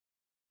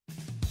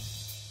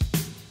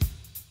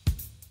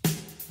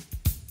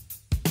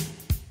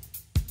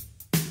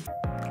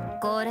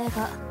これ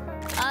が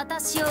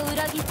私を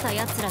裏切った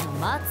奴らの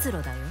末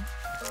路だよ。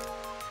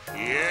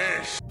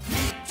Yes.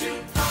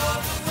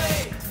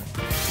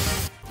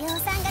 量産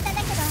型だけ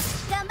ど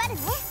頑張る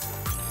ね。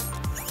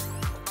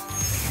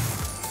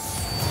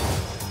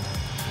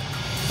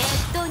エ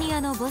ストニ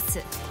アのボス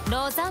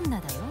ロザン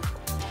ナだよ。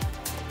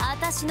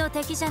私の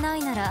敵じゃない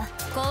なら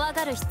怖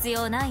がる必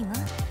要ないわ。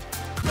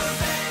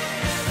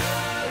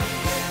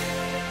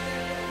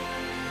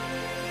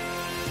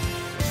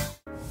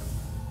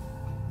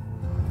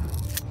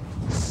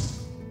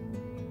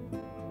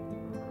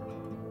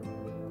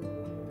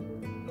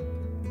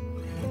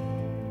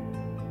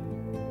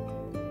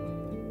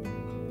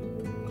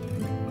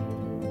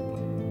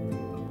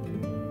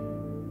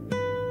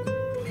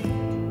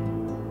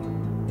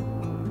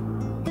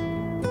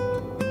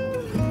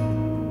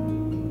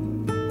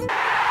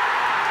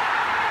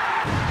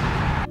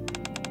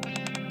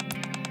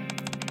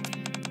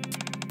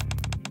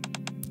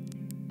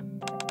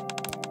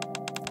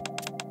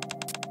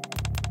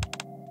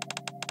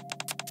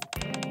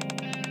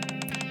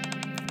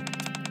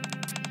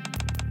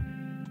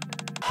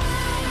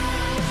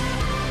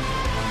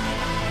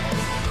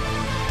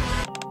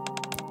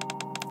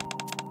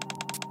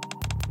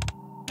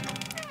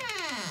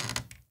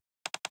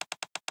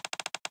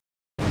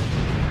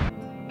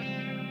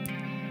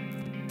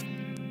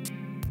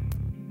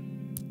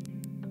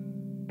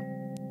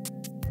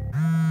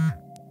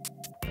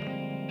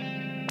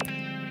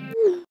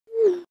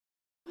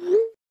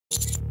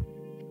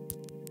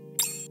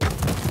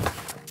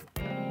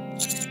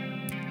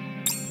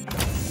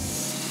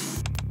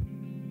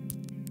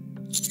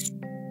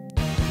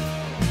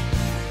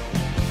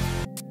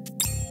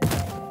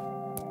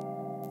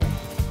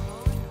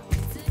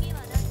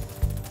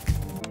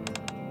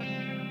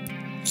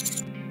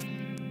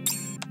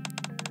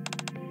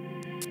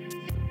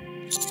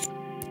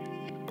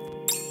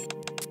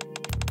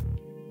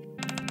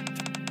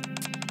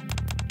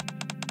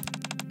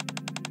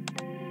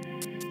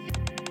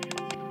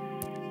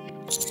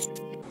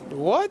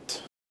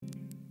What?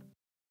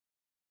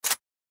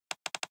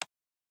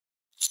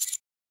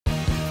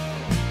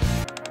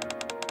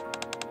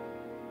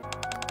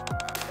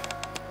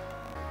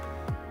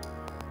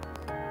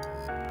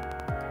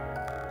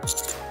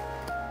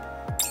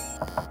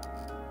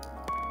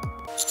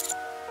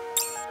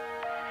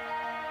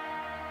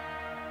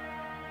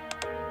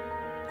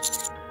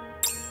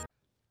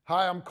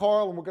 Hi, I'm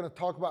Carl, and we're going to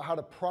talk about how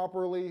to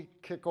properly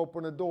kick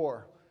open a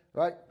door,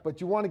 right? But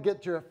you want to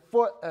get your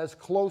foot as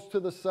close to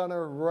the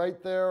center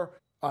right there.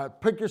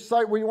 Pick your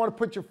site where you want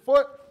to put your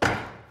foot.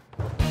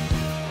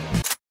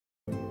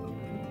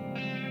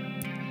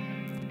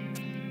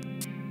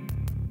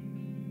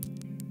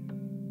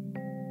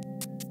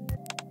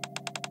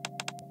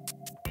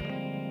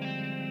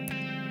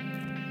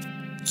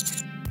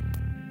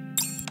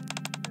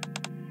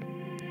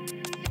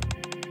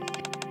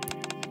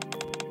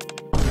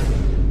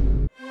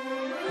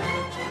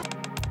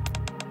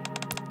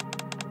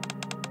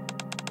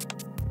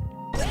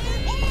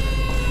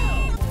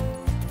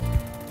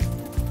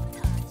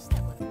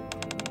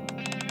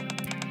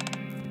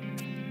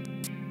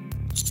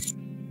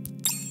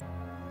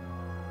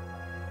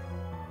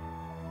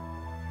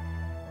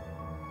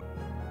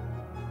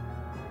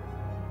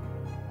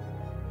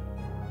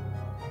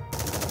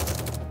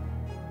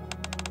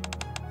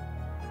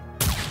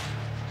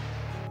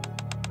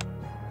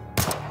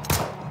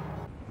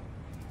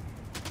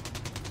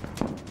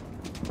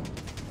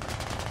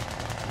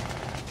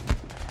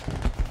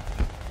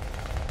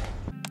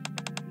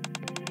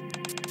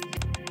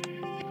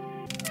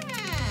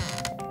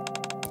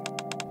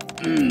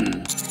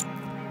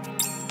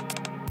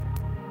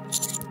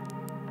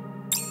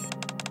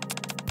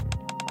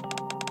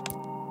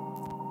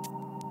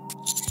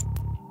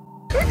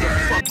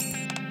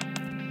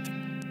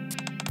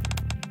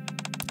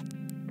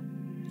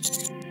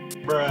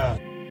 Bruh.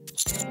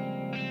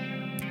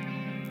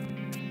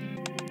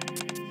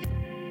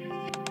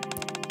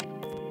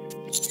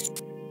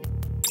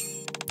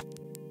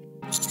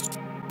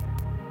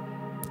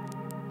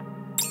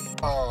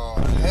 Oh,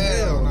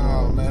 hell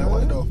no, man.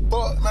 What the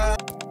fuck, man?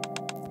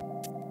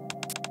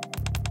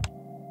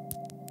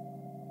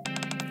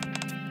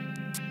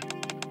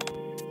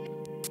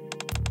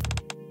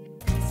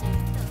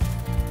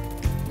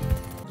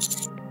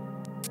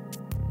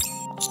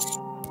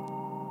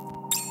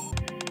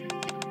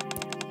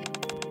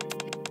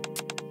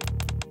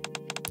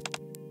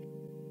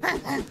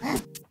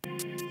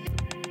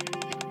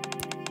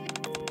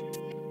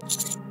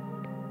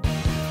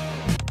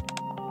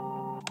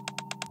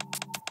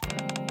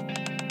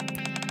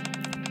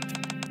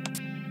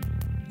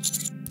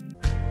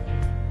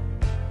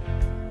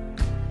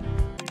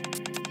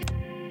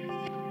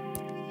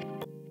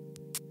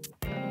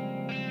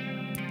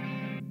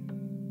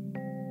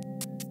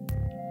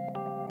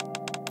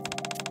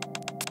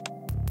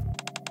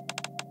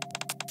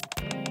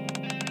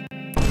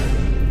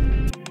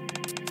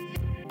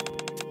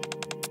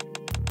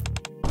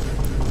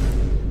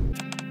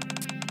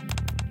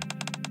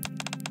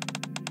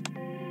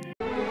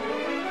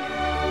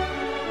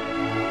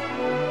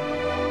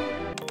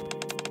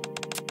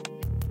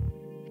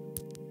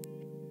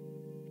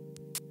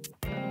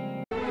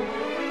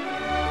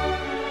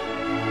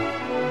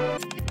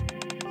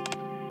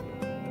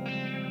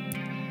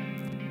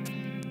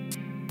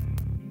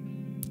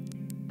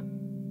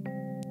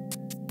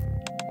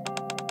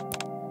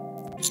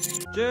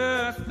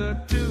 Just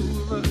the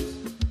two of us.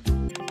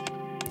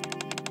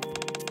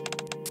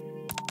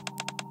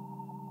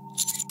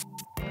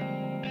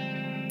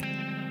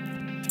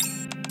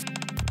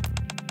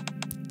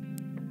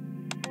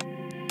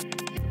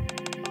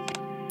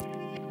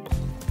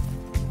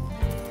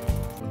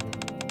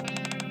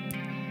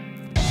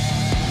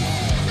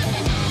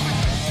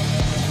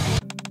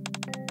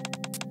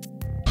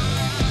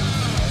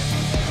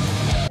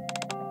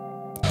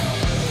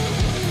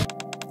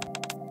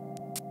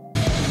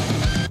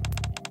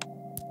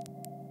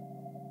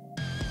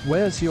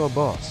 Where's your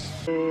boss?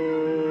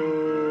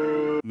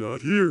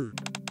 Not here.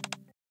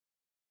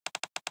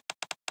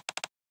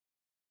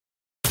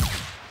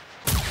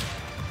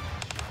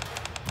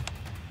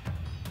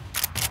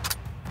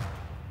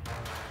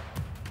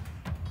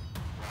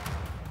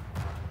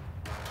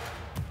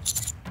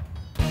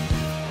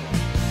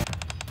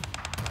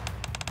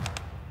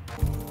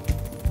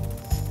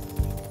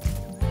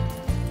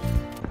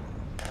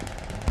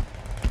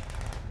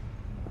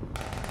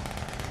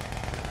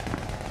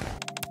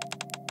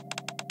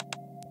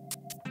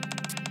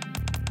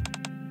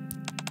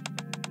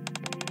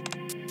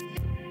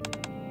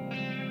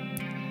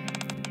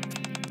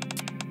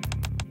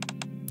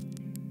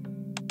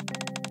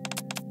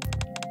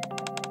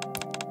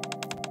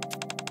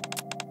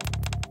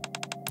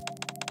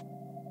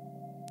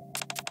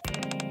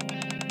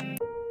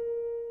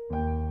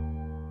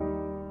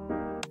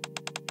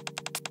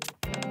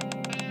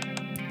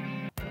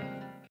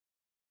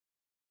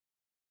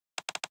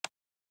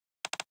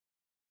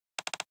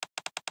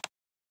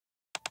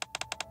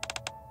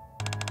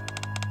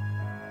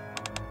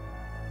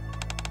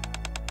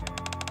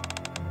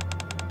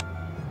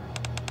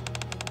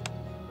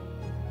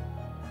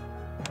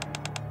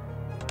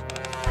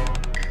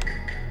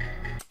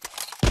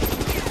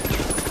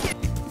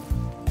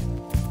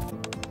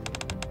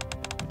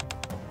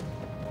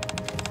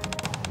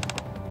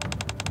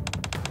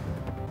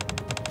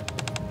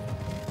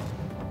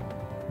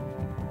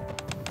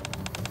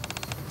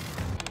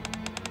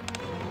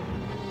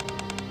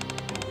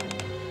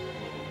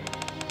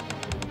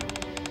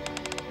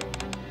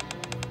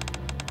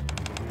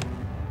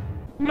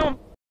 No.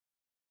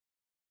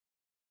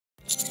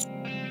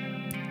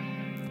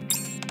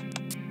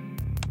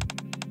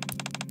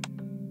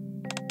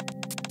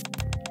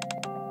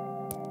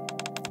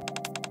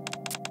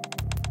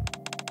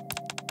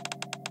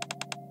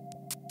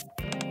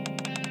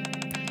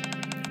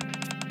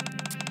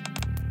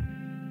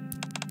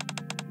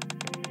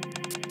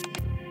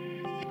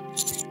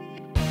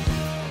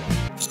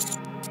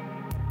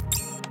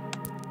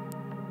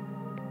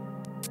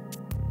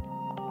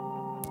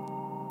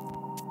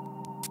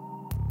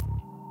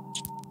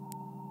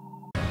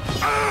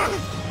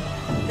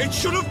 It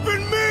should have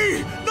been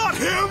me, not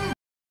him!